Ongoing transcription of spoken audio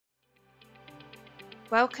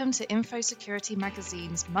Welcome to Infosecurity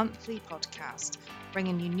Magazine's monthly podcast,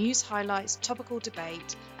 bringing you news highlights, topical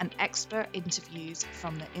debate, and expert interviews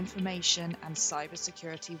from the information and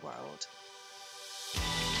cybersecurity world.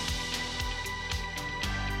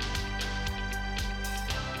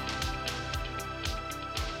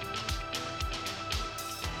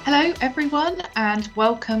 Hello everyone, and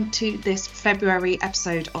welcome to this February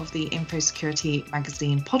episode of the Infosecurity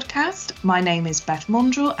Magazine podcast. My name is Beth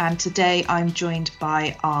Mondrell, and today I'm joined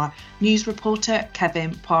by our news reporter,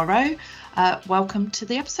 Kevin Poirot. Welcome to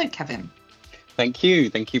the episode, Kevin. Thank you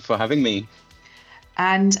for having me.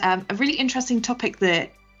 And a really interesting topic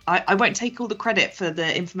that I won't take all the credit for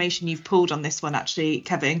the information you've pulled on this one, actually,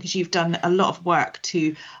 Kevin, because you've done a lot of work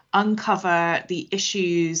to uncover the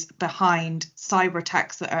issues behind cyber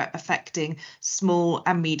attacks that are affecting small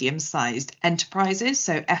and medium-sized enterprises,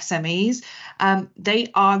 so SMEs.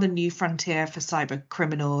 They are the new frontier for cyber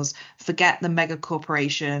criminals. Forget the mega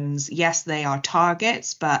corporations. Yes, they are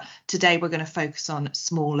targets, but today we're going to focus on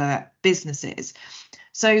smaller businesses.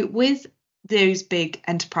 So with those big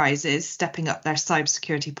enterprises stepping up their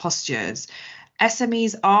cybersecurity postures,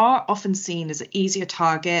 SMEs are often seen as an easier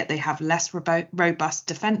target. They have less robust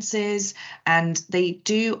defences, and they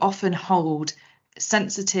do often hold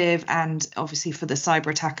sensitive and, obviously for the cyber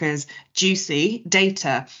attackers, juicy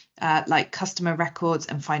data like customer records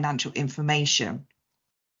and financial information.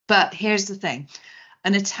 But here's the thing.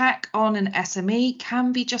 An attack on an SME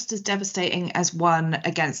can be just as devastating as one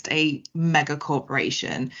against a mega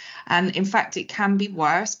corporation. And in fact, it can be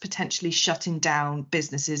worse, potentially shutting down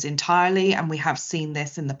businesses entirely. And we have seen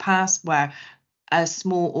this in the past where a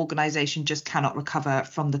small organization just cannot recover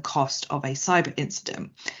from the cost of a cyber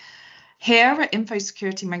incident. Here at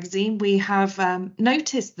Infosecurity Magazine, we have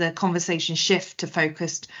noticed the conversation shift to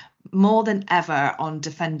focus more than ever on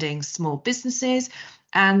defending small businesses.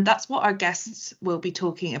 And that's what our guests will be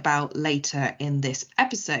talking about later in this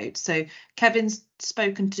episode. So Kevin's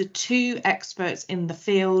spoken to two experts in the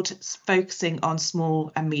field focusing on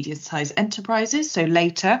small and medium-sized enterprises. So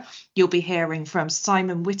later you'll be hearing from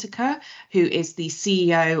Simon Whittaker, who is the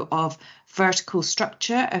CEO of Vertical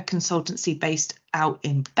Structure, a consultancy based out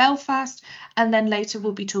in Belfast. And then later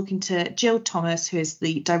we'll be talking to Gill Thomas, who is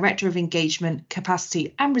the Director of Engagement,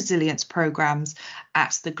 Capacity and Resilience Programs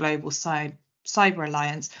at the Global Cyber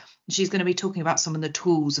Alliance. She's going to be talking about some of the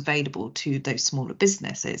tools available to those smaller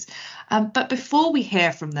businesses. But before we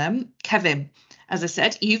hear from them, Kevin, as I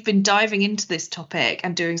said, you've been diving into this topic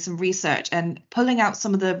and doing some research and pulling out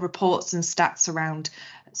some of the reports and stats around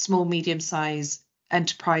small, medium-sized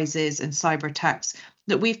enterprises and cyber attacks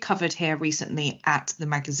that we've covered here recently at the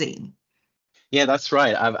magazine. Yeah, that's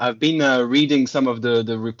right. I've been reading some of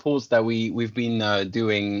the reports that we've been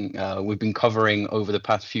doing. We've been covering over the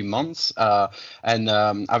past few months, and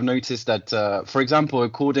I've noticed that, for example,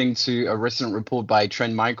 according to a recent report by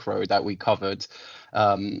Trend Micro that we covered,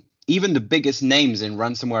 even the biggest names in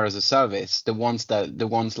ransomware as a service, the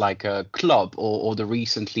ones like Club or the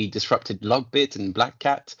recently disrupted Logbit and Black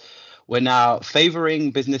Cat, we're now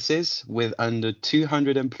favoring businesses with under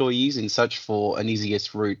 200 employees in search for an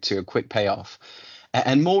easiest route to a quick payoff.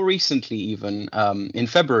 And more recently, even in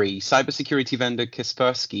February, cybersecurity vendor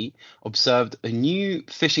Kaspersky observed a new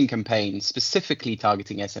phishing campaign specifically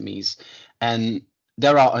targeting SMEs. And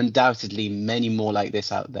there are undoubtedly many more like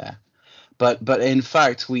this out there. But in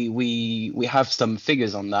fact, we have some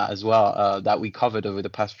figures on that as well that we covered over the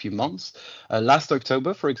past few months. Last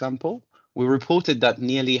October, for example, we reported that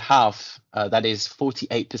nearly half, that is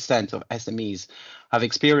 48% of SMEs, have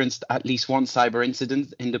experienced at least one cyber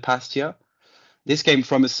incident in the past year. This came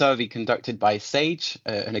from a survey conducted by Sage,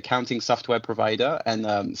 an accounting software provider,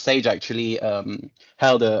 and Sage actually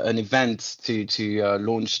held an event to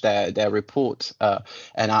launch their report.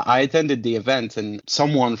 And I attended the event, and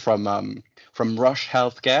someone from Rush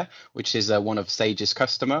Healthcare, which is one of Sage's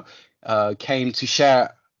customer, came to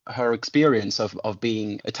share her experience of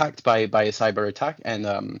being attacked by a cyber attack,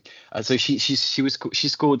 and so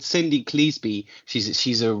she's called Cindy Cleesby.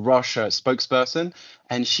 She's a Rush spokesperson,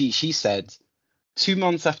 and she said, 2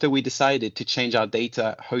 months after we decided to change our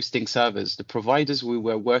data hosting servers, the providers we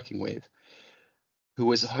were working with, who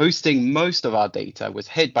was hosting most of our data, was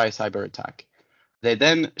hit by a cyber attack. They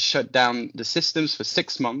then shut down the systems for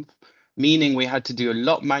 6 months, meaning we had to do a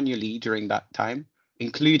lot manually during that time,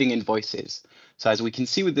 including invoices. So as we can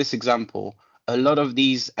see with this example, a lot of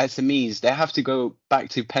these SMEs, they have to go back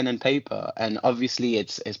to pen and paper, and obviously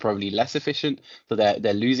it's probably less efficient. So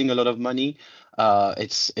they're losing a lot of money.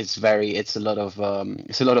 It's a lot of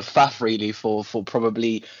faff really for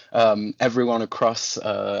probably everyone across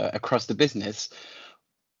the business.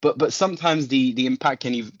 but sometimes the impact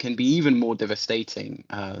can be even more devastating.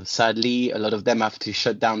 Sadly, a lot of them have to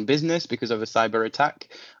shut down business because of a cyber attack.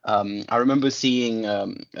 I remember seeing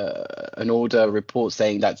an older report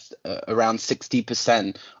saying that around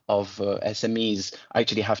 60% of SMEs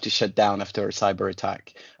actually have to shut down after a cyber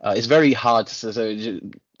attack. It's very hard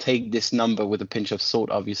to take this number with a pinch of salt.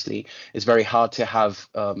 Obviously, it's very hard to have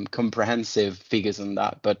comprehensive figures on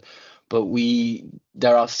that, but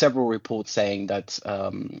there are several reports saying that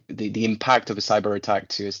the impact of a cyber attack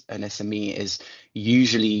to an SME is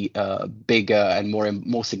usually bigger and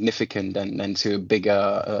more significant than to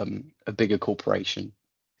a bigger corporation.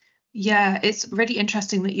 Yeah, it's really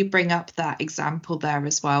interesting that you bring up that example there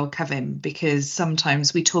as well, Kevin, because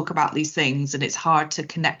sometimes we talk about these things and it's hard to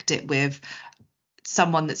connect it with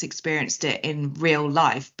someone that's experienced it in real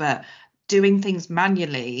life. But doing things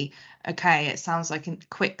manually, okay, it sounds like a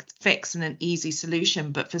quick fix and an easy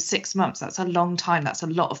solution, but for 6 months, that's a long time. That's a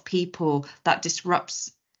lot of people. That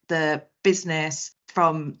disrupts the business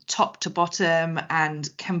from top to bottom and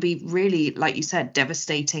can be really, like you said,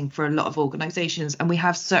 devastating for a lot of organizations. And we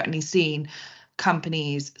have certainly seen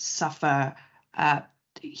companies suffer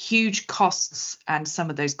huge costs, and some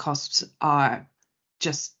of those costs are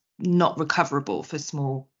just not recoverable for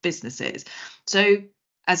small businesses. So,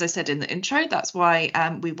 as I said in the intro, that's why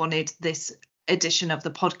we wanted this edition of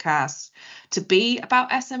the podcast to be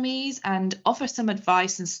about SMEs and offer some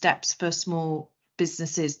advice and steps for small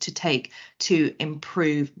businesses to take to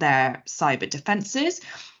improve their cyber defences.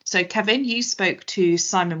 So, Kevin, you spoke to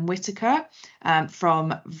Simon Whittaker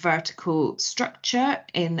from Vertical Structure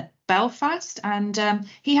in Belfast, and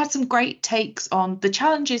he had some great takes on the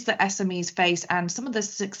challenges that SMEs face and some of the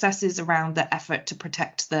successes around the effort to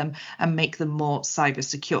protect them and make them more cyber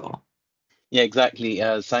secure. Yeah, exactly.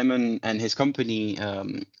 Simon and his company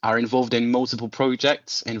are involved in multiple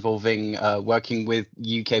projects involving working with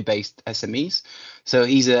UK-based SMEs. So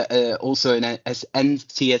he's also an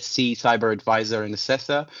NCSC cyber advisor and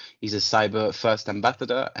assessor. He's a cyber first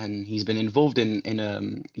ambassador, and he's been involved in a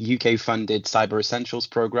UK-funded Cyber Essentials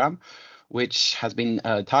program, which has been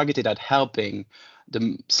targeted at helping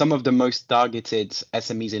some of the most targeted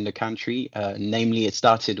SMEs in the country. Namely, it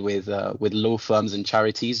started with law firms and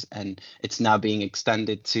charities, and it's now being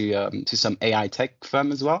extended to some AI tech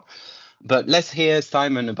firm as well. But let's hear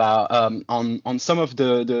Simon about on some of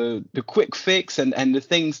the quick fix and the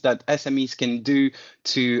things that SMEs can do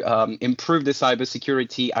to improve the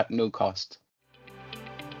cybersecurity at no cost.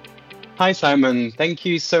 Hi, Simon. Thank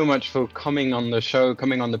you so much for coming on the show,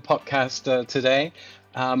 coming on the podcast today.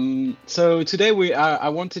 So today I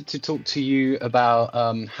wanted to talk to you about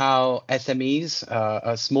how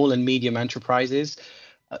SMEs, small and medium enterprises,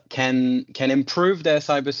 can improve their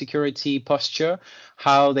cybersecurity posture,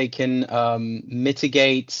 how they can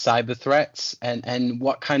mitigate cyber threats, and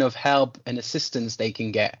what kind of help and assistance they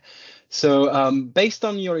can get. So based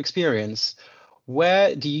on your experience,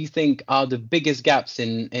 where do you think are the biggest gaps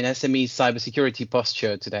in SMEs cybersecurity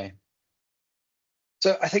posture today?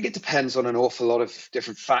 So I think it depends on an awful lot of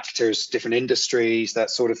different factors, different industries, that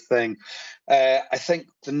sort of thing. I think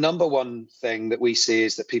the number one thing that we see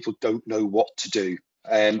is that people don't know what to do.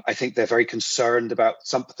 I think they're very concerned about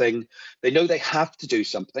something. They know they have to do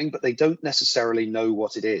something, but they don't necessarily know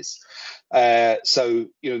what it is. So,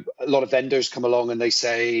 a lot of vendors come along and they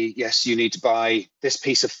say, yes, you need to buy this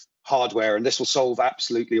piece of hardware and this will solve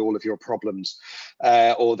absolutely all of your problems,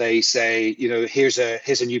 or they say, here's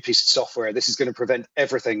a new piece of software, this is going to prevent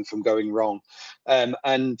everything from going wrong, and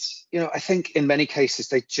I think in many cases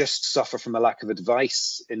they just suffer from a lack of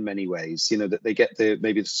advice in many ways, that they get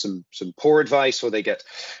maybe some poor advice, or they get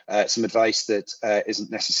some advice that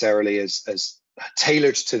isn't necessarily as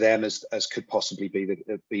tailored to them as could possibly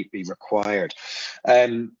be required.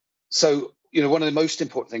 So one of the most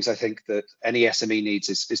important things I think that any SME needs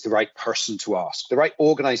is the right person to ask, the right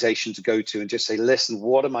organization to go to and just say, listen,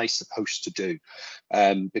 what am I supposed to do?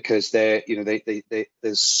 Because there's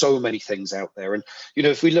so many things out there. And,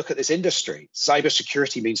 if we look at this industry,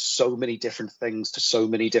 cybersecurity means so many different things to so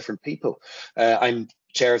many different people. I'm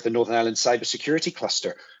chair of the Northern Ireland Cybersecurity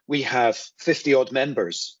Cluster. We have 50 odd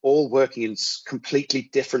members, all working in completely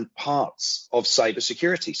different parts of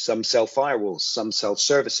cybersecurity. Some sell firewalls, some sell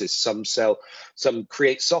services, some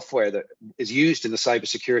create software that is used in the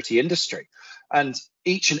cybersecurity industry. And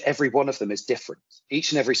each and every one of them is different.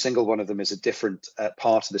 Each and every single one of them is a different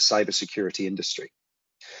part of the cybersecurity industry.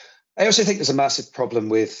 I also think there's a massive problem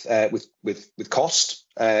with cost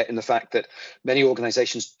in the fact that many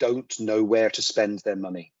organizations don't know where to spend their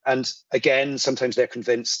money. And again, sometimes they're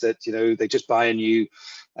convinced that, they just buy a new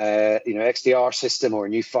XDR system or a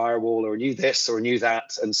new firewall or a new this or a new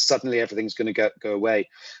that, and suddenly everything's going to go away.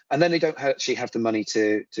 And then they don't actually have the money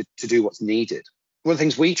to do what's needed. One of the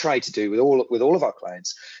things we try to do with all of our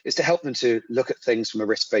clients is to help them to look at things from a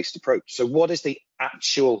risk-based approach. So what is the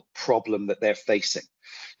actual problem that they're facing?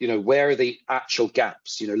 Where are the actual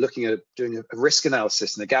gaps? Looking at doing a risk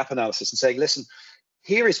analysis and a gap analysis and saying, listen,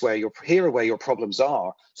 here are where your problems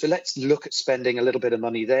are. So let's look at spending a little bit of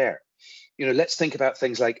money there. Let's think about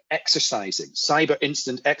things like exercising, cyber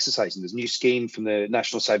incident exercising. There's a new scheme from the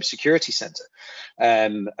National Cybersecurity Centre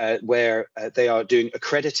where they are doing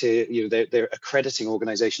they're accrediting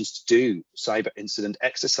organizations to do cyber incident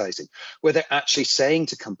exercising, where they're actually saying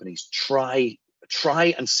to companies, try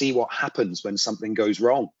and see what happens when something goes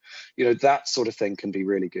wrong. That sort of thing can be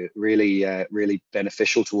really good, really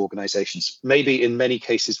beneficial to organizations, maybe in many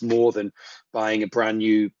cases more than buying a brand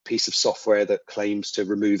new piece of software that claims to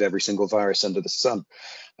remove every single virus under the sun.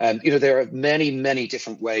 There are many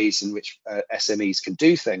different ways in which SMEs can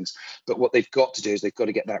do things, but what they've got to do is they've got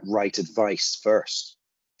to get that right advice first.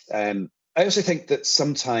 I also think that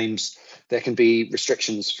sometimes there can be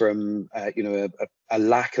restrictions from, a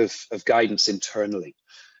lack of guidance internally.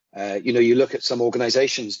 You look at some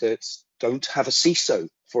organizations that don't have a CISO,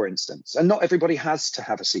 for instance, and not everybody has to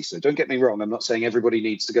have a CISO. Don't get me wrong. I'm not saying everybody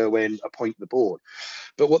needs to go away and appoint the board.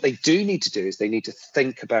 But what they do need to do is they need to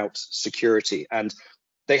think about security, and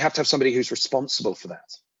they have to have somebody who's responsible for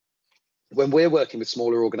that. When we're working with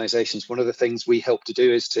smaller organizations, one of the things we help to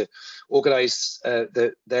do is to organize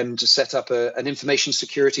them to set up an information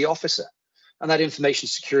security officer. And that information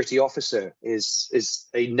security officer is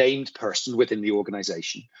a named person within the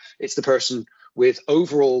organization. It's the person with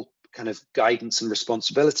overall kind of guidance and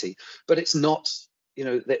responsibility, but it's not,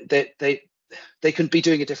 they can be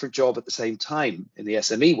doing a different job at the same time in the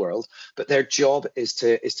SME world, but their job is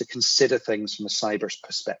to consider things from a cyber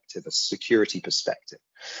perspective, a security perspective.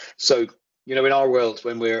 So, in our world,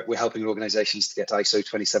 when we're helping organizations to get ISO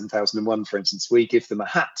 27001, for instance, we give them a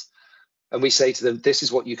hat. And we say to them, this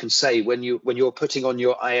is what you can say when you're putting on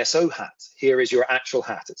your ISO hat. Here is your actual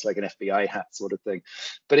hat. It's like an FBI hat sort of thing.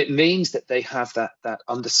 But it means that they have that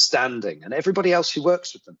understanding, and everybody else who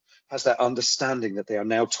works with them has that understanding that they are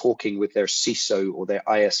now talking with their CISO or their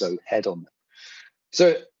ISO head on them.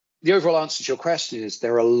 So the overall answer to your question is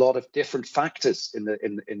there are a lot of different factors in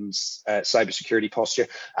cybersecurity posture,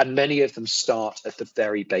 and many of them start at the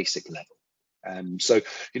very basic level. So,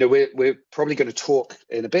 we're probably going to talk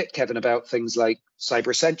in a bit, Kevin, about things like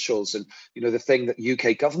cyber essentials and, the thing that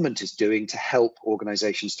UK government is doing to help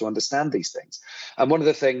organizations to understand these things. And one of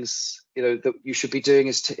the things, that you should be doing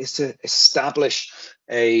is to establish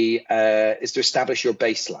your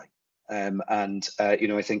baseline.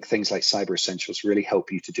 I think things like cyber essentials really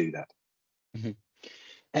help you to do that. Mm-hmm.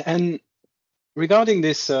 And regarding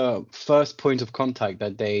this first point of contact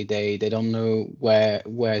that they don't know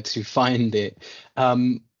where to find it,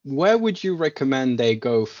 where would you recommend they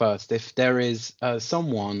go first? If there is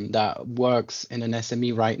someone that works in an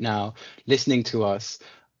SME right now listening to us,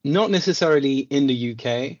 not necessarily in the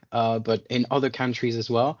UK, but in other countries as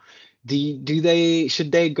well, should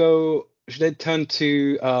they turn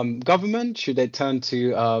to government? Should they turn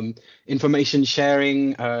to information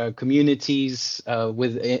sharing communities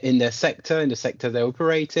in their sector, in the sector they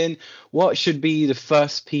operate in? What should be the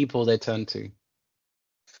first people they turn to?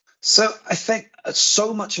 So I think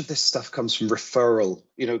so much of this stuff comes from referral,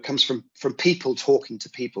 comes from people talking to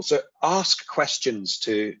people. So ask questions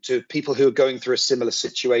to people who are going through a similar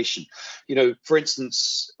situation. For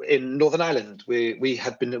instance, in Northern Ireland, we've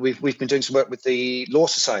been doing some work with the Law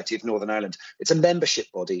Society of Northern Ireland. It's a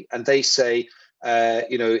membership body, and they say,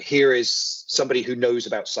 here is somebody who knows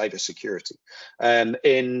about cybersecurity.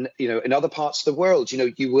 In other parts of the world,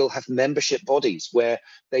 you will have membership bodies where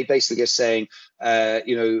they basically are saying,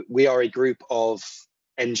 we are a group of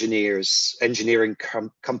engineering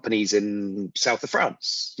companies in south of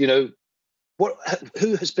France.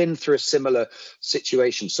 Who has been through a similar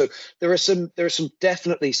situation? So there are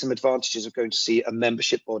definitely some advantages of going to see a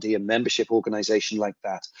membership body, a membership organization like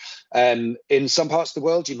that. In some parts of the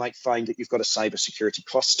world, you might find that you've got a cybersecurity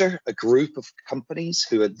cluster, a group of companies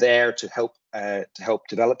who are there to help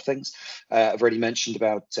develop things. I've already mentioned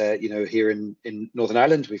about here in Northern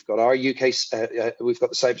Ireland, we've got our UK, we've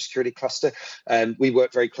got the cybersecurity cluster. We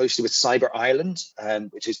work very closely with Cyber Ireland,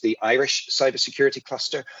 which is the Irish cybersecurity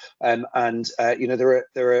cluster, and there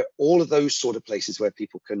are all of those sort of places where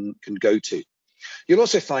people can go to. You'll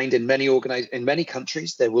also find in many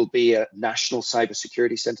countries there will be a national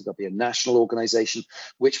cybersecurity centre. There'll be a national organisation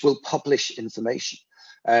which will publish information.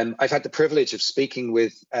 I've had the privilege of speaking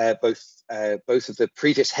with both of the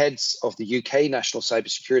previous heads of the UK National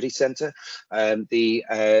Cybersecurity Centre, the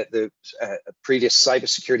previous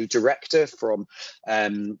cybersecurity director from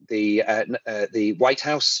the White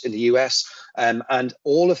House in the US, and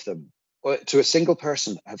all of them, to a single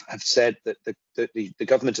person, have said that the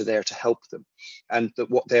government are there to help them, and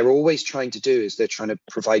that what they're always trying to do is they're trying to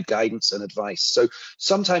provide guidance and advice. So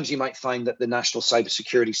sometimes you might find that the national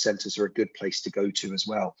cybersecurity centres are a good place to go to as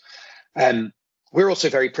well. We're also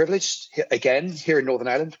very privileged. Again, here in Northern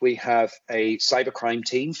Ireland, we have a cybercrime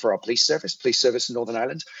team for our police service in Northern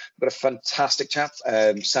Ireland. We've got a fantastic chap,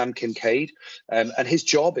 Sam Kincaid, and his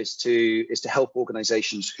job is to help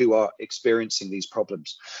organisations who are experiencing these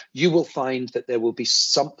problems. You will find that there will be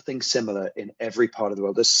something similar in every part of the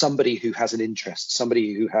world. There's somebody who has an interest,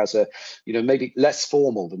 somebody who has a, maybe less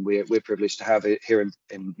formal than we're privileged to have it here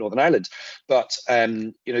in Northern Ireland, but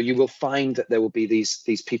you will find that there will be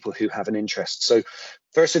these people who have an interest. So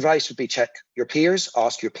first advice would be check your peers,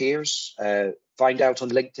 ask your peers, find out on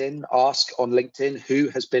LinkedIn, ask on LinkedIn who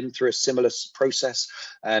has been through a similar process,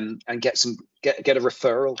 and get a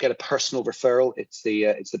referral, get a personal referral. It's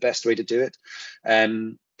the best way to do it.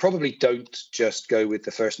 Probably don't just go with the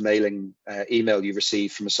first mailing email you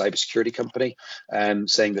receive from a cybersecurity company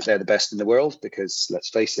saying that they're the best in the world, because let's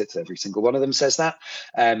face it, every single one of them says that.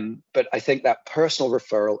 But I think that personal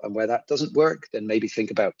referral, and where that doesn't work, then maybe think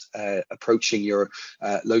about approaching your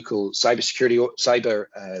local cybersecurity or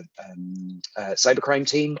cybercrime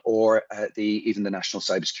team, or even the National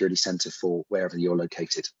Cybersecurity Centre for wherever you're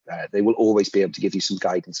located. They will always be able to give you some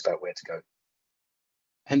guidance about where to go.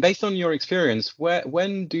 And based on your experience,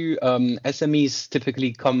 when do SMEs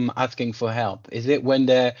typically come asking for help? Is it when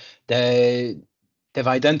they've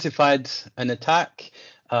identified an attack?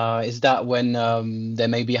 Is that when they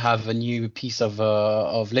maybe have a new piece of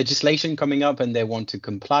legislation coming up and they want to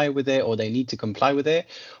comply with it, or they need to comply with it,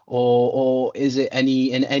 or is it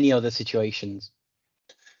in any other situations?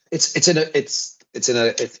 It's in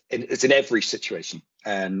every situation.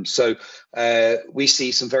 So we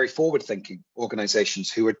see some very forward-thinking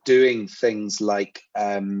organizations who are doing things like,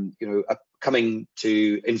 coming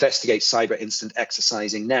to investigate cyber incident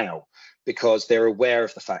exercising now, because they're aware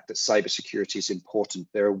of the fact that cybersecurity is important.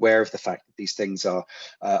 They're aware of the fact that these things are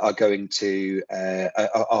going to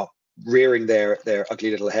are rearing their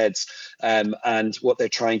ugly little heads, and what they're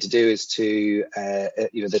trying to do is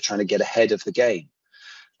they're trying to get ahead of the game.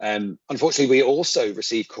 Unfortunately, we also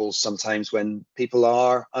receive calls sometimes when people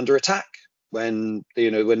are under attack, when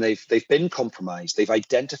they've been compromised, they've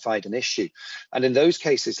identified an issue, and in those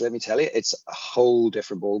cases, let me tell you, it's a whole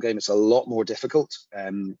different ballgame. It's a lot more difficult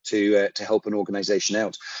to help an organisation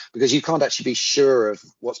out, because you can't actually be sure of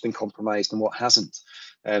what's been compromised and what hasn't.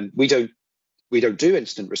 We don't do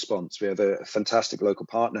instant response. We have a fantastic local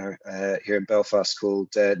partner here in Belfast called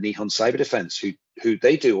Nihon Cyber Defence, who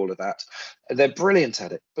they do all of that. And they're brilliant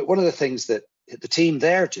at it. But one of the things that the team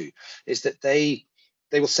there do is that they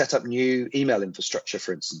will set up new email infrastructure,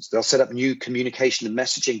 for instance. They'll set up new communication and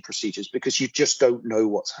messaging procedures, because you just don't know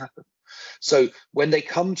what's happened. So when they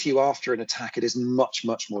come to you after an attack, it is much,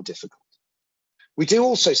 much more difficult. We do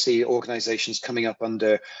also see organizations coming up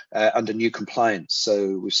under new compliance.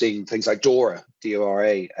 So we've seen things like DORA,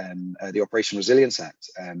 D-O-R-A, the Operational Resilience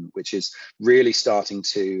Act, which is really starting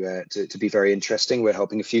to be very interesting. We're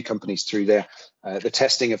helping a few companies through the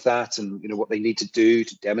testing of that, and what they need to do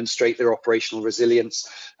to demonstrate their operational resilience.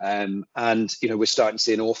 And we're starting to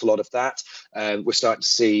see an awful lot of that. We're starting to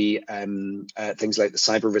see things like the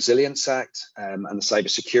Cyber Resilience Act and the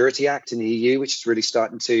Cybersecurity Act in the EU, which is really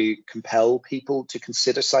starting to compel people to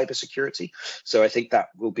consider cybersecurity. So I think that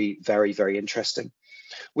will be very, very interesting.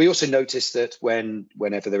 We also notice that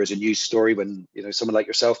whenever there is a news story, when someone like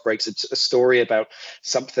yourself breaks a story about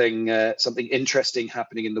something interesting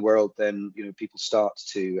happening in the world, then people start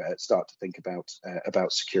to think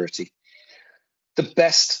about security. The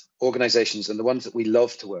best organizations, and the ones that we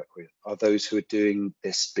love to work with, are those who are doing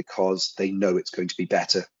this because they know it's going to be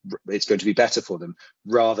better. It's going to be better for them,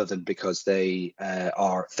 rather than because they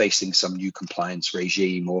are facing some new compliance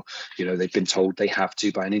regime, or they've been told they have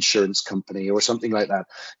to by an insurance company or something like that.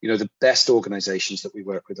 The best organizations that we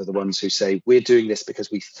work with are the ones who say, we're doing this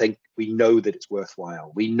because we know that it's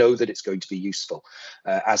worthwhile. We know that it's going to be useful,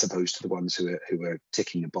 as opposed to the ones who are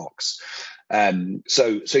ticking a box.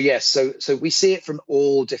 So we see it from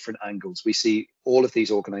all different angles. We see all of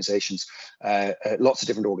these organizations, lots of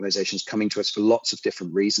different organizations coming to us for lots of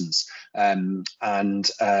different reasons.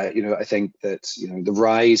 I think that, the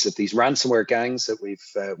rise of these ransomware gangs that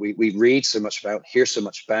we read so much about, hear so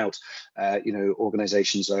much about,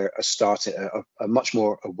 organizations are much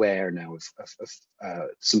more aware now of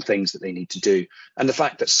some things that they need to do. And the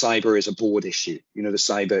fact that cyber is a board issue, the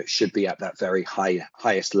cyber should be at that very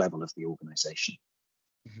highest level of the organization.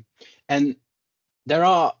 And there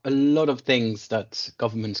are a lot of things that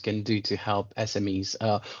governments can do to help SMEs,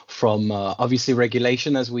 from obviously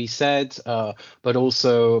regulation, as we said, but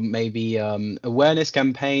also maybe awareness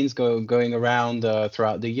campaigns going around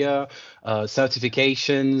throughout the year,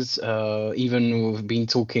 certifications. Even we've been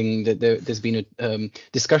talking that there's been a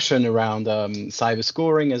discussion around cyber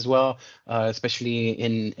scoring as well, especially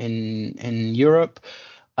in Europe.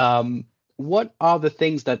 What are the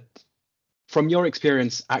things that, from your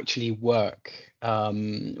experience, actually work?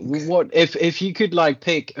 What if you could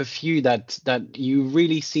pick a few that you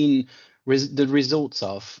really seen the results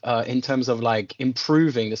of in terms of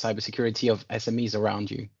improving the cybersecurity of SMEs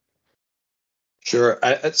around you? Sure.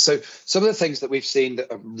 So some of the things that we've seen that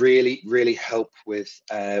really, really help with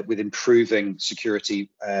improving security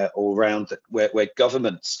all around, where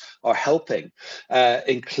governments are helping,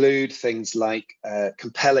 include things like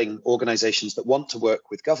compelling organizations that want to work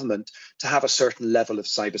with government to have a certain level of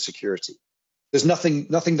cybersecurity. There's nothing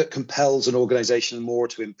that compels an organization more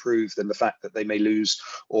to improve than the fact that they may lose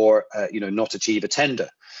or not achieve a tender.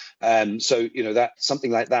 That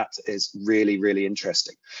something like that is really, really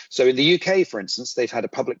interesting. So in the UK, for instance, they've had a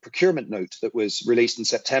public procurement note that was released in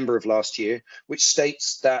September of last year, which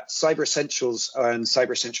states that Cyber Essentials and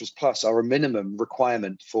Cyber Essentials Plus are a minimum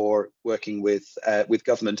requirement for working with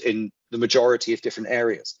government in the majority of different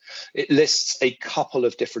areas. It lists a couple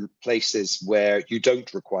of different places where you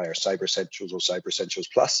don't require Cyber Essentials or Cyber Essentials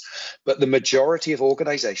Plus, but the majority of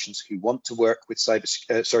organizations who want to work with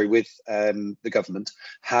the government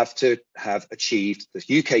have to have achieved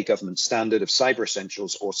the UK government standard of Cyber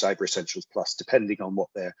Essentials or Cyber Essentials Plus, depending on what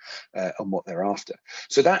they're after.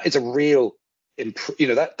 So that is a real,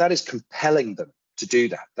 that is compelling them to do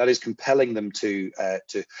that. That is compelling them to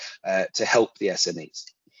help the SMEs.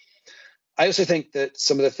 I also think that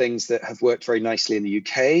some of the things that have worked very nicely in the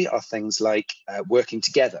UK are things like working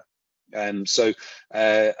together.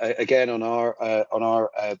 Again, on our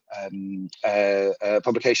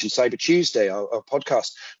publication Cyber Tuesday, our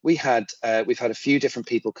podcast, we've had a few different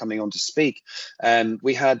people coming on to speak.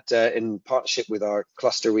 We had in partnership with our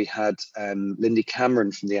cluster, we had Lindy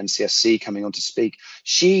Cameron from the NCSC coming on to speak.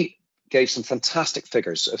 She gave some fantastic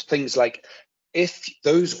figures of things like, if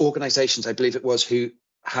those organizations, I believe it was, who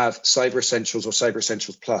have Cyber Essentials or Cyber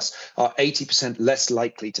Essentials Plus are 80% less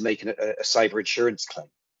likely to make a cyber insurance claim.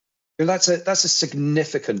 And that's a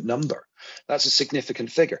significant number. That's a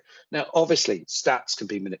significant figure. Now, obviously, stats can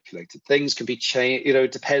be manipulated. Things can be changed.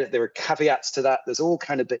 There are caveats to that. There's all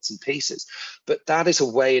kind of bits and pieces. But that is a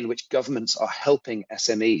way in which governments are helping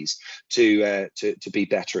SMEs to be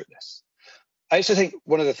better at this. I also think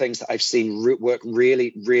one of the things that I've seen work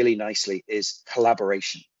really, really nicely is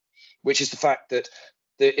collaboration, which is the fact that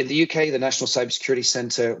in the UK, the National Cybersecurity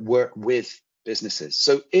Centre work with businesses.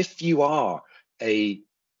 So if you are a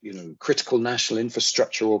critical national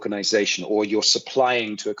infrastructure organization, or you're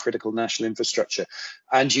supplying to a critical national infrastructure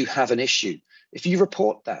and you have an issue, if you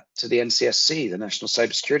report that to the NCSC, the National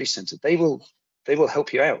Cybersecurity Centre, they will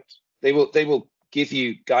help you out. They will give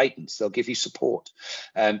you guidance. They'll give you support.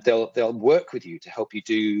 They'll work with you to help you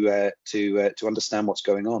to understand what's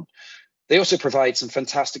going on. They also provide some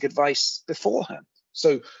fantastic advice beforehand.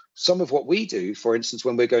 So some of what we do, for instance,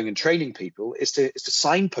 when we're going and training people, is to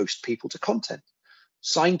signpost people to content.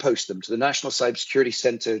 Signpost them to the National Cybersecurity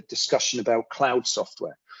Centre discussion about cloud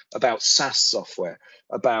software, about SaaS software,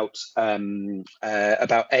 about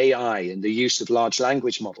AI and the use of large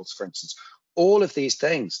language models, for instance. All of these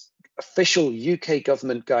things, official UK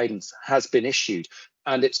government guidance has been issued,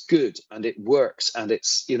 and it's good and it works and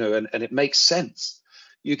it's and it makes sense.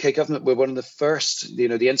 UK government were one of the first, the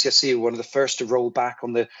NCSC were one of the first to roll back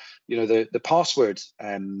on the password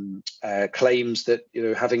claims that,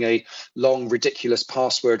 having a long, ridiculous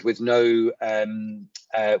password with no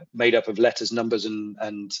made up of letters, numbers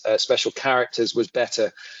and special characters was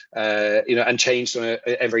better, and changed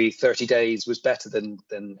every 30 days was better than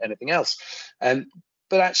anything else.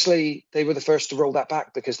 But actually, they were the first to roll that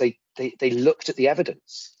back because they looked at the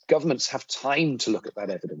evidence. Governments have time to look at that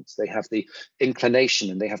evidence. They have the inclination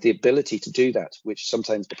and they have the ability to do that, which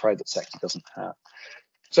sometimes the private sector doesn't have.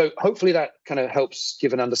 So hopefully that kind of helps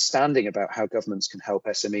give an understanding about how governments can help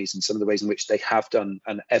SMEs and some of the ways in which they have done,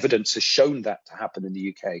 and evidence has shown that to happen in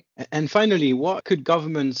the UK. And finally, what could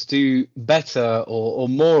governments do better or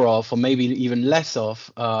more of, or maybe even less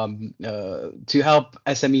of, to help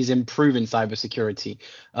SMEs improve in cybersecurity?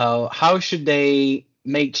 How should they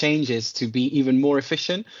make changes to be even more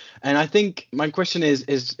efficient? And I think my question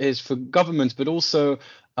is for governments, but also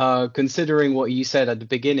considering what you said at the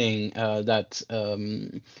beginning, that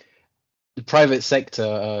the private sector,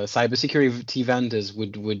 cybersecurity vendors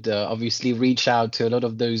would obviously reach out to a lot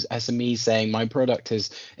of those SMEs saying, my product is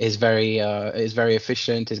very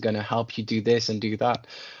efficient, is going to help you do this and do that.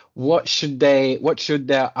 What should their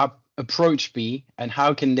approach be, and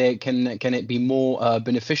how can it be more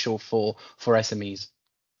beneficial for SMEs?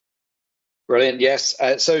 Brilliant. Yes.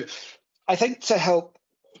 So I think to help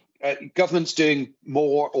governments doing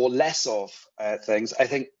more or less of things, I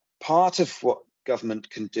think part of what government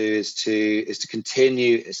can do is to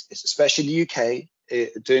continue, especially in the UK,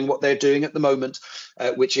 doing what they're doing at the moment,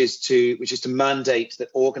 which is to mandate that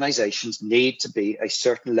organisations need to be a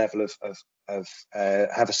certain level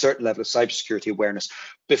have a certain level of cybersecurity awareness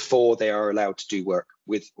before they are allowed to do work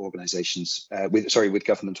with organisations, with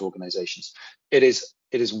government organisations. It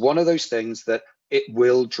is one of those things that it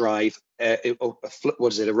will drive.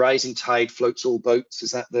 What is it? A rising tide floats all boats.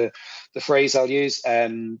 Is that the phrase I'll use?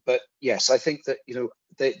 But yes, I think that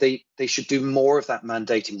they should do more of that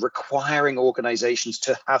mandating, requiring organisations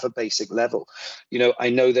to have a basic level. I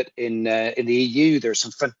know that in the EU there are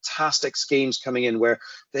some fantastic schemes coming in where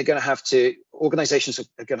they're going to have to, organisations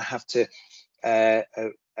are going to have to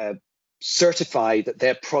certify that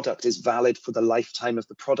their product is valid for the lifetime of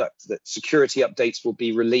the product, that security updates will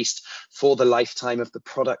be released for the lifetime of the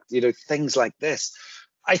product, things like this.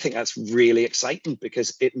 I think that's really exciting,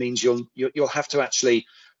 because it means you'll have to actually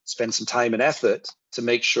spend some time and effort to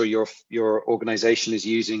make sure your organization is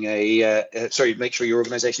using make sure your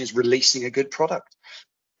organization is releasing a good product.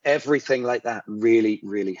 Everything like that really,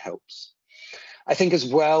 really helps. I think as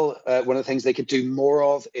well, one of the things they could do more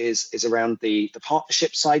of is around the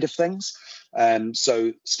partnership side of things.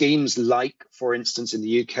 So schemes like, for instance, in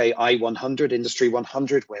the UK, I100, Industry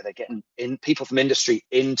 100, where they're getting people from industry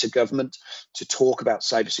into government to talk about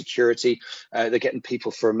cybersecurity. They're getting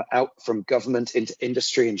people from government into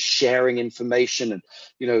industry and sharing information. And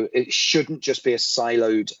it shouldn't just be a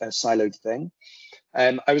siloed thing.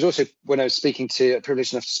 I was also, when I was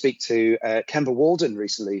privileged enough to speak to Kemba Walden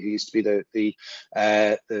recently, who used to be the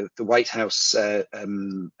White House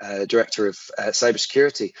director of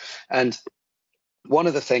cybersecurity, and one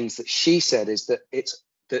of the things that she said is that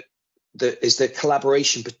the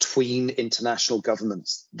collaboration between international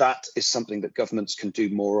governments. That is something that governments can do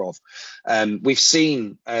more of. We've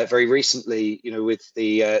seen very recently, with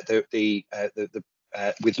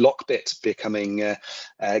with Lockbit becoming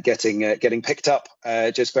getting picked up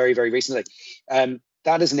just very, very recently.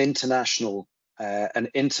 That is an international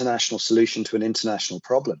solution to an international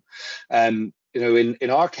problem. In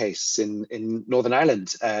our case in Northern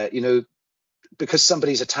Ireland, because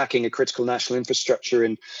somebody's attacking a critical national infrastructure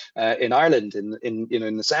in Ireland, in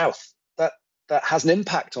the south, that has an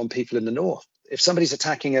impact on people in the north. If somebody's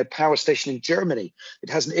attacking a power station in Germany, it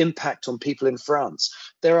has an impact on people in France.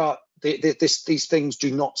 These things do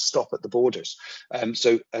not stop at the borders.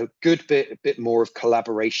 So a good bit more of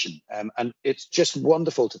collaboration. And it's just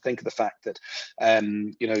wonderful to think of the fact that,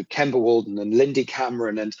 Kemba Walden and Lindy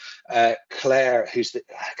Cameron and Claire, I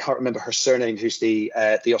can't remember her surname, who's the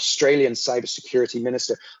Australian cybersecurity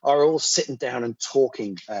minister, are all sitting down and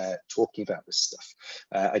talking about this stuff.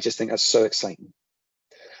 I just think that's so exciting.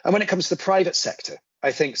 And when it comes to the private sector,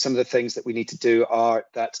 I think some of the things that we need to do are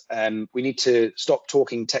that we need to stop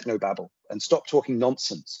talking technobabble and stop talking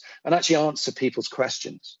nonsense and actually answer people's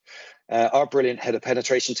questions. Our brilliant head of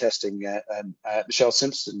penetration testing, Michelle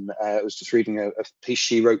Simpson, was just reading a piece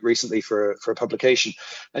she wrote recently for a publication.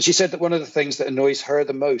 And she said that one of the things that annoys her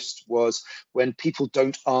the most was when people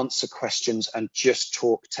don't answer questions and just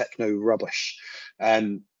talk techno rubbish.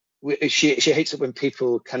 She hates it when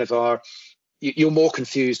people kind of are, you're more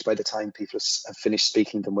confused by the time people have finished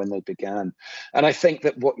speaking than when they began. And I think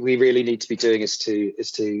that what we really need to be doing is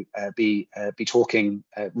to be talking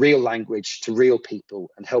real language to real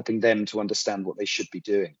people and helping them to understand what they should be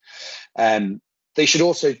doing. They should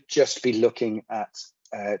also just be looking at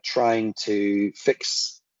trying to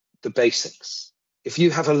fix the basics. If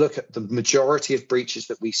you have a look at the majority of breaches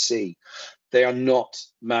that we see, they are not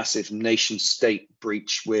massive nation state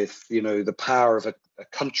breach with the power of a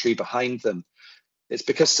country behind them. It's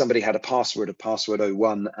because somebody had a password of password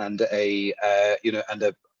 01 and a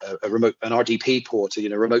an RDP port,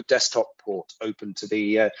 remote desktop port open to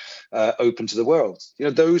the world.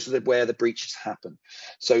 Those are where the breaches happen.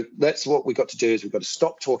 So that's what we've got to do, is we've got to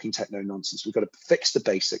stop talking techno nonsense. We've got to fix the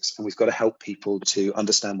basics, and we've got to help people to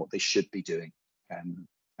understand what they should be doing.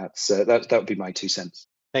 That would be my 2 cents.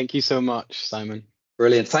 Thank you so much, Simon.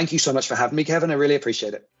 Brilliant. Thank you so much for having me, Kevin. I really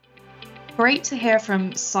appreciate it. Great to hear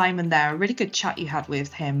from Simon there. A really good chat you had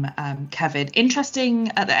with him, Kevin. Interesting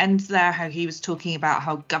at the end there how he was talking about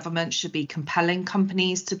how government should be compelling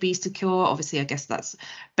companies to be secure. Obviously, I guess that's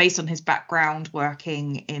based on his background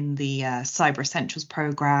working in the Cyber Essentials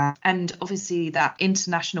program. And obviously that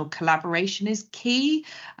international collaboration is key.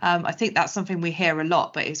 I think that's something we hear a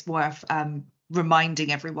lot, but it's worth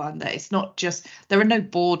reminding everyone that it's not just, there are no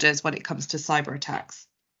borders when it comes to cyber attacks.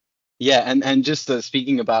 Yeah, and just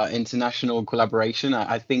speaking about international collaboration,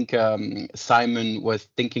 I think Simon was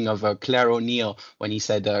thinking of Claire O'Neill when he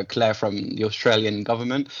said Claire from the Australian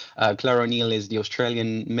government. Claire O'Neill is the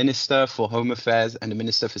Australian Minister for Home Affairs and the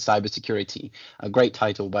Minister for Cybersecurity. A great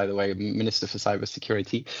title, by the way, Minister for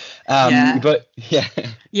Cybersecurity. But yeah.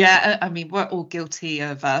 Yeah, I mean, we're all guilty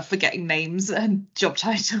of forgetting names and job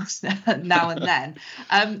titles now and then.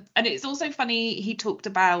 And it's also funny, he talked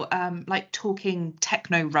about like talking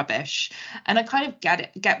techno rubbish. And I kind of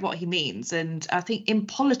get what he means. And I think in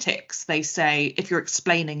politics, they say, if you're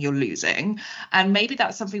explaining, you're losing. And maybe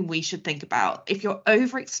that's something we should think about. If you're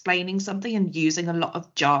over explaining something and using a lot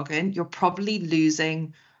of jargon, you're probably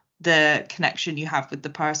losing the connection you have with the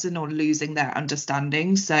person or losing their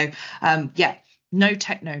understanding. So no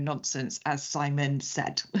techno nonsense, as Simon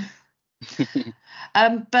said.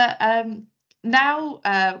 Now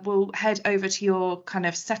we'll head over to your kind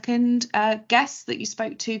of second guest that you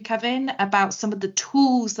spoke to, Kevin, about some of the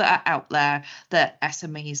tools that are out there that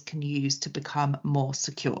SMEs can use to become more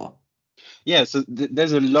secure. Yeah, so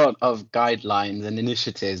there's a lot of guidelines and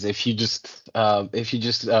initiatives. If you just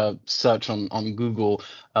search on Google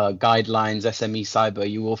guidelines SME cyber,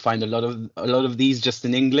 you will find a lot of these just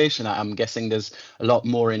in English, and I'm guessing there's a lot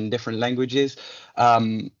more in different languages.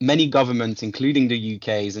 Many governments, including the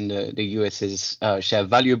UK's and the US's, share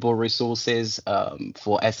valuable resources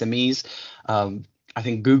for SMEs. I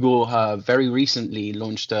think Google very recently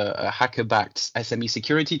launched a hacker-backed SME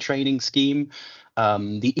security training scheme.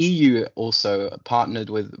 The EU also partnered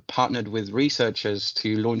with researchers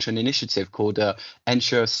to launch an initiative called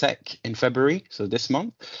EnsureSec in February, so this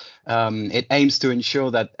month. It aims to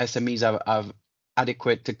ensure that SMEs have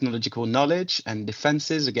adequate technological knowledge and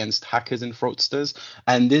defenses against hackers and fraudsters.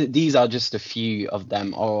 And these are just a few of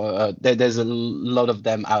them, or there's a lot of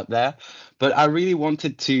them out there. But I really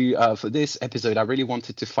wanted to, for this episode, I really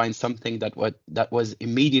wanted to find something that was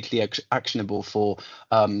immediately actionable for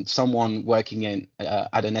someone working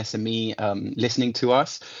at an SME listening to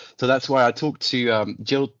us. So that's why I talked to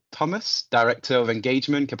Gill Thomas, Director of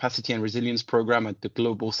Engagement, Capacity and Resilience Program at the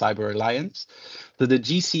Global Cyber Alliance. So the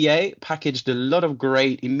GCA packaged a lot of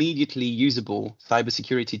great, immediately usable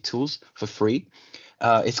cybersecurity tools for free.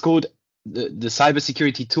 It's called the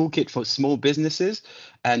Cybersecurity Toolkit for Small Businesses.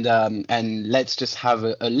 And let's just have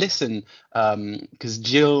a listen, because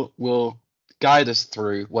Gill will guide us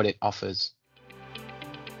through what it offers.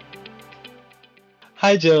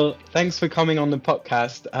 Hi, Gill. Thanks for coming on the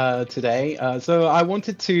podcast today. So I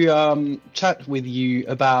wanted to chat with you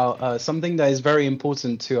about something that is very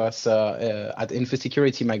important to us at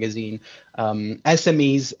Infosecurity Magazine,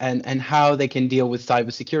 SMEs and how they can deal with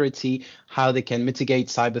cybersecurity, how they can mitigate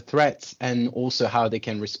cyber threats, and also how they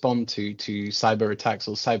can respond to cyber attacks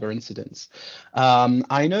or cyber incidents.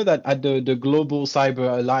 I know that at the Global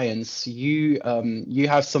Cyber Alliance, you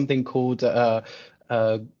have something called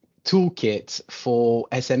toolkit for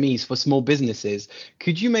SMEs, for small businesses.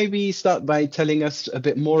 Could you maybe start by telling us a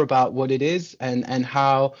bit more about what it is and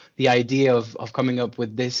how the idea of coming up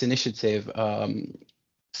with this initiative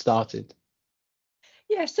started?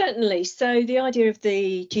 Yeah, certainly. So the idea of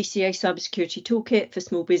the GCA Cybersecurity Toolkit for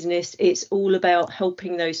Small Business, it's all about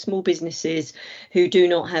helping those small businesses who do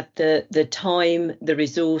not have the time, the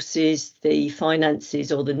resources, the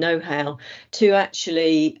finances or the know-how to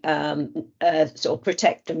actually sort of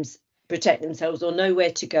protect themselves or know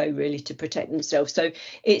where to go really to protect themselves. So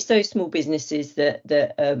it's those small businesses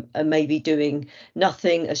that are maybe doing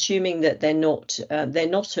nothing, assuming that they're not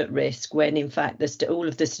at risk, when in fact all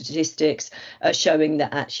of the statistics are showing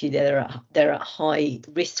that actually they're at high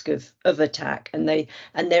risk of attack, and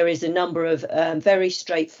there is a number of very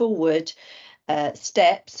straightforward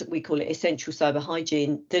steps, we call it essential cyber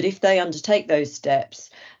hygiene, that if they undertake those steps,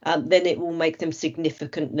 then it will make them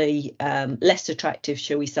significantly less attractive,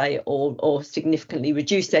 shall we say, or significantly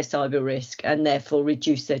reduce their cyber risk and therefore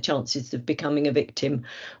reduce their chances of becoming a victim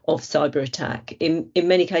of cyber attack. In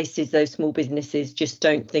many cases, those small businesses just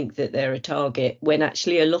don't think that they're a target, when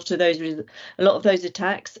actually a lot of those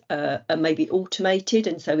attacks are maybe automated,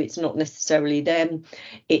 and so it's not necessarily them.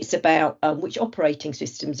 It's about which operating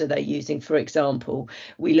systems are they using. For example,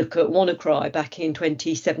 we look at WannaCry back in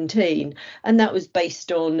 2017, and that was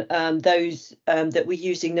based on those that were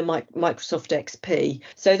using the Microsoft XP.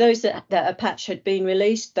 So those that a patch had been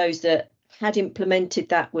released, those that had implemented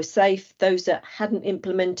that were safe. Those that hadn't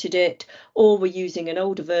implemented it or were using an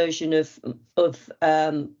older version of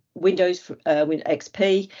Windows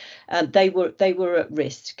XP, they were at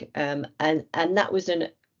risk, and that was an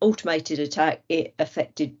automated attack. It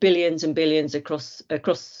affected billions and billions across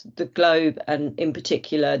the globe, and in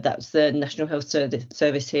particular that's the National Health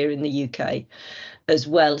Service here in the UK as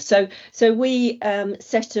well. So we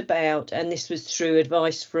set about, and this was through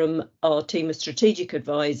advice from our team of strategic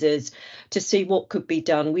advisors, to see what could be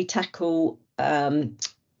done. We tackle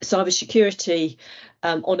cybersecurity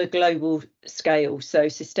on a global scale, so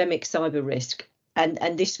systemic cyber risk.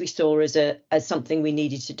 And this we saw as something we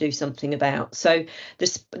needed to do something about. So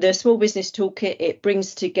the Small Business Toolkit, it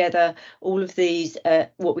brings together all of these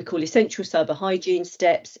what we call essential cyber hygiene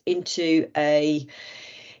steps into an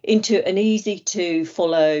easy to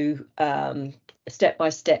follow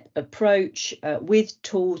step-by-step approach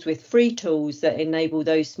with free tools that enable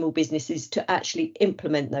those small businesses to actually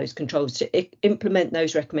implement those controls, to implement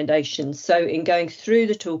those recommendations. So in going through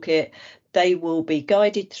the toolkit, they will be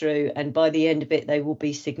guided through, and by the end of it, they will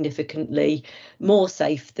be significantly more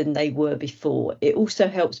safe than they were before. It also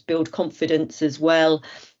helps build confidence as well,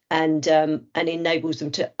 and enables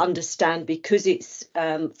them to understand, because it's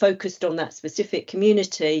focused on that specific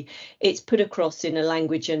community. It's put across in a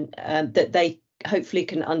language and that they hopefully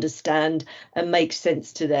can understand and make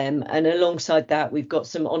sense to them. And alongside that, we've got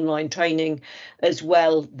some online training as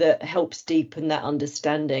well that helps deepen that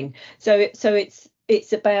understanding. So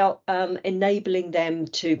it's about enabling them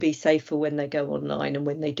to be safer when they go online and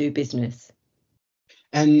when they do business.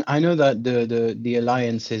 And I know that the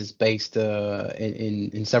alliance is based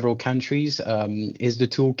in several countries. Is the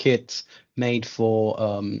toolkit made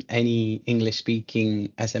for any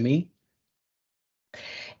English-speaking SME?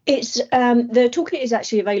 It's the toolkit is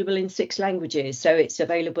actually available in 6 languages. So it's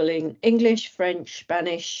available in English, French,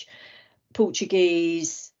 Spanish,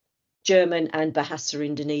 Portuguese, German and Bahasa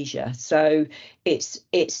Indonesia. So it's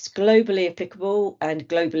globally applicable and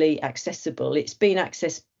globally accessible. It's been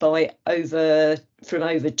accessed by from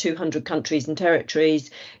over 200 countries and territories.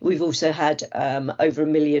 We've also had over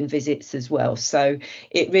 1 million visits as well. So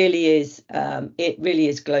it really is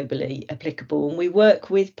globally applicable. And we work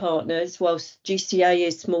with partners. Whilst GCA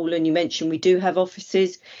is small, and you mentioned we do have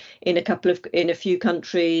offices in a few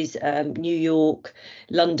countries, New York,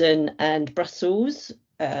 London and Brussels.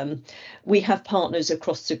 We have partners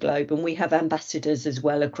across the globe, and we have ambassadors as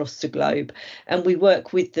well across the globe, and we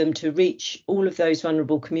work with them to reach all of those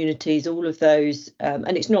vulnerable communities, all of those,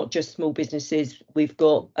 and it's not just small businesses. We've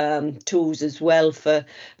got tools as well for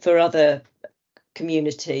other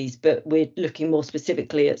communities, but we're looking more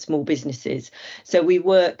specifically at small businesses. So we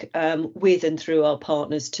work with and through our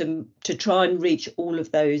partners to try and reach all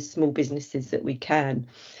of those small businesses that we can.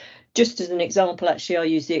 Just as an example, actually, I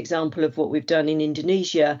use the example of what we've done in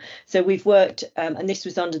Indonesia. So we've worked, and this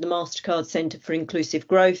was under the MasterCard Centre for Inclusive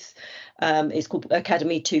Growth. It's called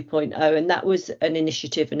Academy 2.0, and that was an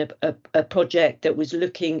initiative and a project that was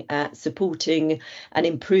looking at supporting and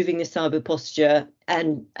improving the cyber posture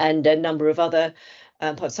and a number of other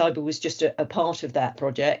cyber was just a part of that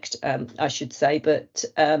project, I should say, but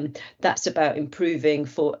that's about improving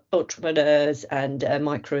for entrepreneurs and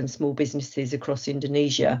micro and small businesses across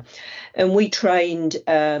Indonesia. And we trained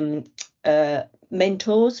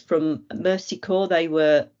mentors from Mercy Corps. They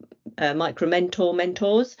were micro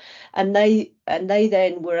mentors, and they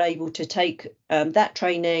then were able to take that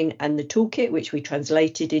training and the toolkit, which we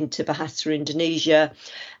translated into Bahasa Indonesia,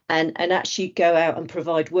 and actually go out and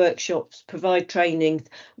provide workshops, provide training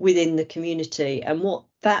within the community. And what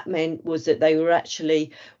that meant was that they were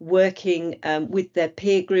actually working with their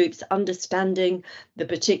peer groups, understanding the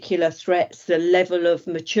particular threats, the level of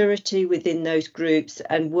maturity within those groups,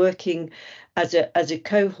 and working as a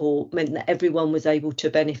cohort meant that everyone was able to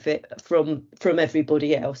benefit from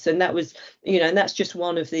everybody else. And that was, and that's just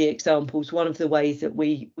one of the examples, one of the ways that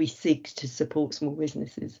we seek to support small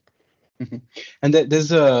businesses. And there's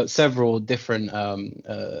several different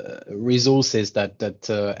resources that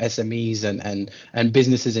SMEs and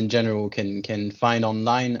businesses in general can find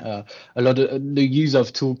online. A lot of the use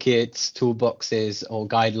of toolkits, toolboxes, or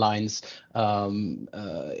guidelines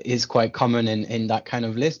is quite common in that kind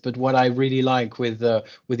of list. But what I really like with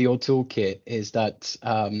your toolkit is that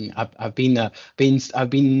I've been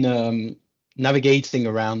navigating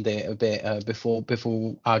around it a bit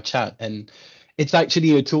before our chat, and it's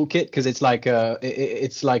actually a toolkit because it's like a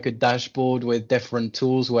dashboard with different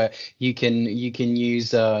tools where you can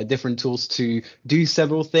use different tools to do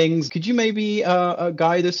several things. Could you maybe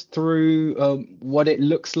guide us through what it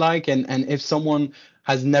looks like, and if someone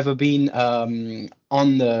has never been on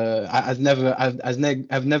the I've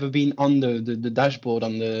never been on the dashboard,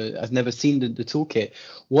 has never seen the toolkit,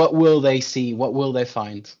 what will they see? What will they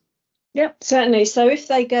find? Yeah, certainly. So if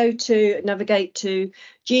they navigate to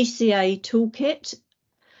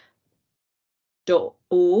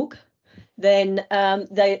gcaToolkit.org, then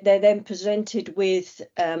they're then presented with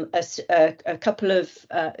a couple of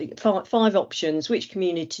 5 options. Which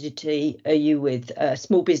community are you with?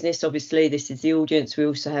 Small business, obviously, this is the audience. We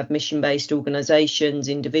also have mission-based organisations,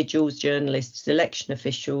 individuals, journalists, election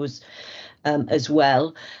officials as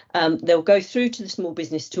well. They'll go through to the small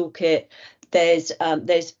business toolkit. There's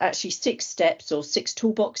actually 6 steps or 6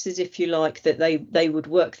 toolboxes, if you like, that they would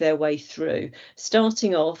work their way through.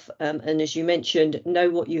 Starting off, and as you mentioned, know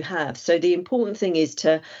what you have. So the important thing is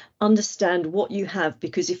to understand what you have,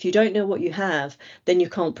 because if you don't know what you have, then you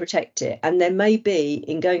can't protect it. And there may be,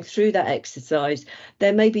 in going through that exercise,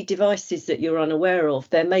 there may be devices that you're unaware of.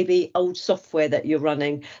 There may be old software that you're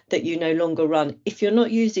running that you no longer run. If you're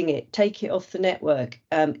not using it, take it off the network.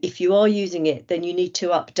 If you are using it, then you need to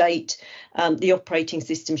update the operating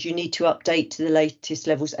systems. You need to update to the latest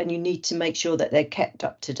levels, and you need to make sure that they're kept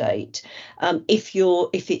up to date.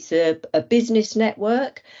 If it's a business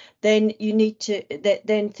network, then you need to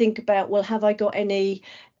then think about, well, have I got any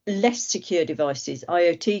less secure devices?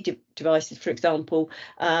 IoT devices, for example,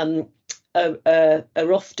 are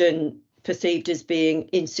often perceived as being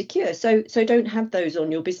insecure, so don't have those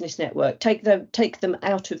on your business network. Take them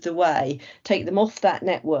out of the way, take them off that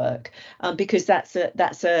network, because that's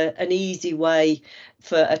an easy way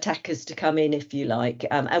for attackers to come in, if you like,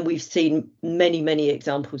 and we've seen many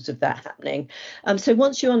examples of that happening. So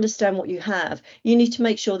once you understand what you have, you need to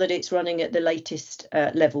make sure that it's running at the latest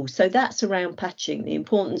level. So that's around patching, the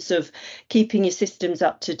importance of keeping your systems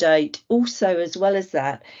up to date. Also, as well as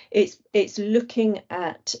that, it's looking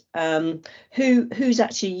at who's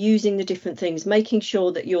actually using the different things, making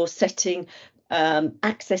sure that you're setting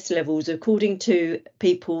access levels according to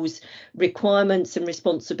people's requirements and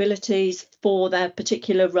responsibilities for their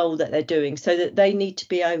particular role that they're doing, so that they need to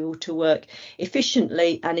be able to work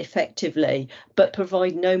efficiently and effectively, but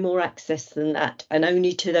provide no more access than that, and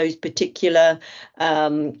only to those particular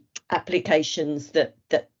applications that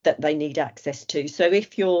they need access to. So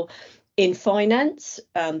if you're in finance,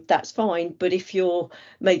 that's fine, but if you're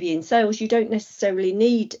maybe in sales, you don't necessarily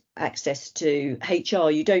need access to HR,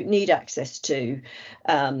 you don't need access to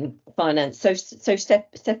finance. So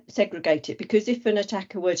segregate it, because if an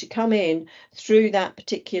attacker were to come in through that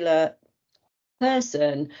particular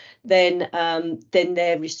person, then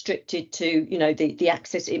they're restricted to the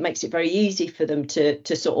access. It makes it very easy for them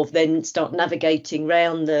to sort of then start navigating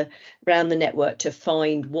round the network to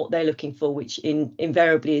find what they're looking for, which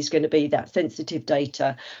invariably is going to be that sensitive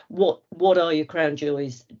data. What are your crown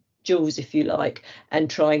jewels, if you like, and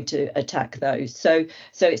trying to attack those. So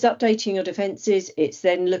it's updating your defences. It's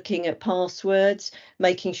then looking at passwords,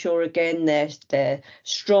 making sure again they're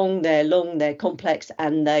strong, they're long, they're complex,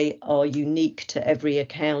 and they are unique to every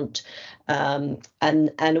account. And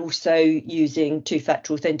also using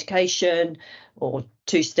 2-factor authentication or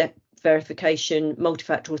 2-step verification,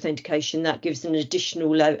 multi-factor authentication. That gives an additional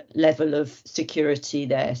level of security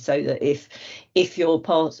there, so that if your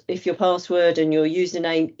password and your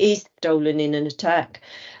username is stolen in an attack,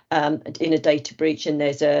 in a data breach, and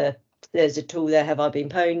there's a tool there, Have I Been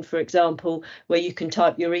Pwned, for example, where you can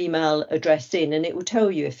type your email address in, and it will tell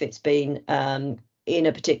you if it's been in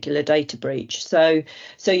a particular data breach. So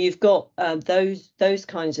you've got those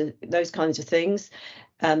kinds of things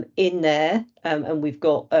in there, and we've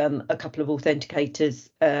got a couple of authenticators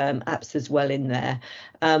apps as well in there.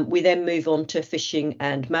 We then move on to phishing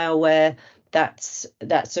and malware. That's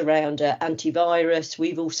around antivirus.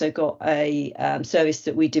 We've also got a service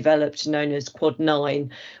that we developed known as Quad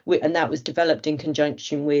 9, and that was developed in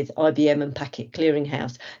conjunction with IBM and Packet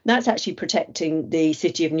Clearinghouse. That's actually protecting the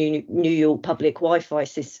City of New York public Wi-Fi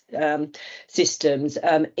systems.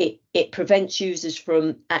 It prevents users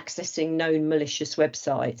from accessing known malicious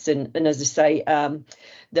websites, and as I say,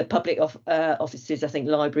 the public offices, I think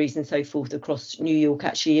libraries and so forth across New York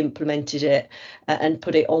actually implemented it and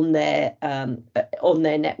put it on their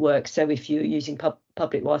network. So if you're using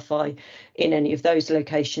public Wi-Fi in any of those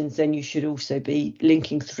locations, then you should also be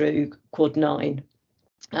linking through Quad 9.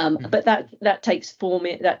 But that takes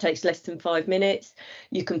less than 5 minutes.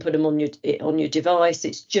 You can put them on your device.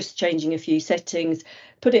 It's just changing a few settings.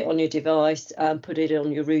 Put it on your device, put it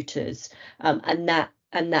on your routers, and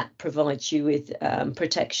that provides you with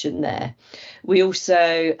protection there. We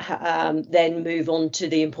also then move on to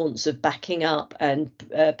the importance of backing up and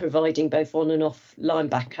providing both on and offline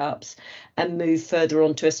backups, and move further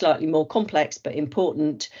on to a slightly more complex but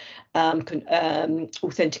important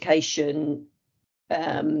authentication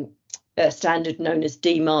standard known as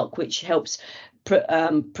DMARC, which helps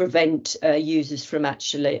prevent users from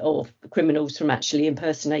or criminals from actually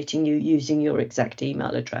impersonating you using your exact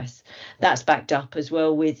email address. That's backed up as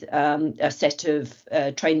well with a set of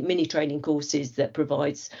mini training courses that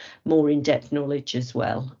provides more in-depth knowledge as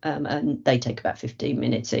well, and they take about 15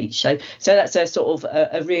 minutes each. So that's a sort of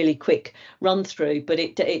a really quick run through, but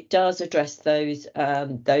it does address those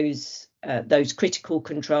critical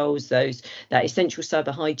controls, that essential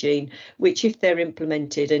cyber hygiene, which if they're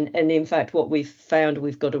implemented, and in fact what we've found,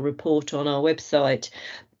 we've got a report on our website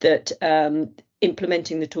that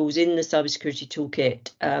implementing the tools in the cybersecurity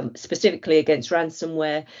toolkit specifically against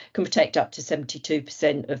ransomware can protect up to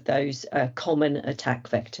 72% of those common attack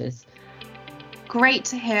vectors. Great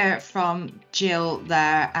to hear from Gill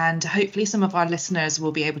there, and hopefully some of our listeners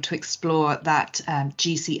will be able to explore that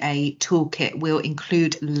GCA toolkit. We'll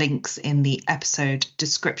include links in the episode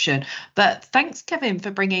description. But thanks, Kevin,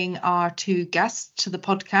 for bringing our two guests to the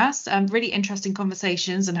podcast. Really interesting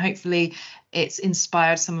conversations, and hopefully it's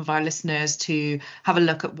inspired some of our listeners to have a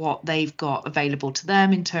look at what they've got available to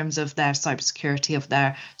them in terms of their cybersecurity of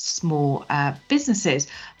their small businesses.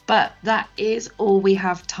 But that is all we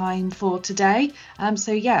have time for today.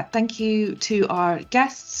 So thank you to our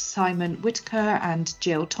guests, Simon Whittaker and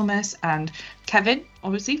Gill Thomas, and Kevin,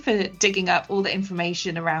 obviously, for digging up all the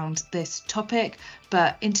information around this topic.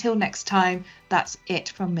 But until next time, that's it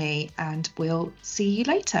from me, and we'll see you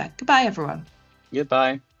later. Goodbye, everyone.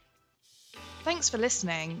 Goodbye. Thanks for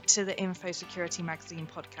listening to the Infosecurity Magazine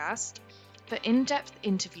podcast. For in-depth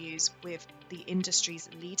interviews with the industry's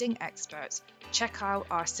leading experts, check out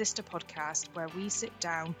our sister podcast where we sit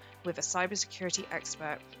down with a cybersecurity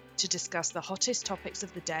expert to discuss the hottest topics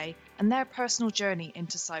of the day and their personal journey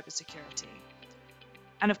into cybersecurity.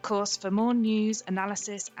 And of course, for more news,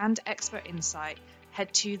 analysis, and expert insight,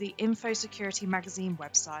 head to the Infosecurity Magazine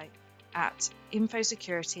website at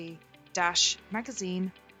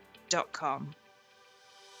infosecurity-magazine.com.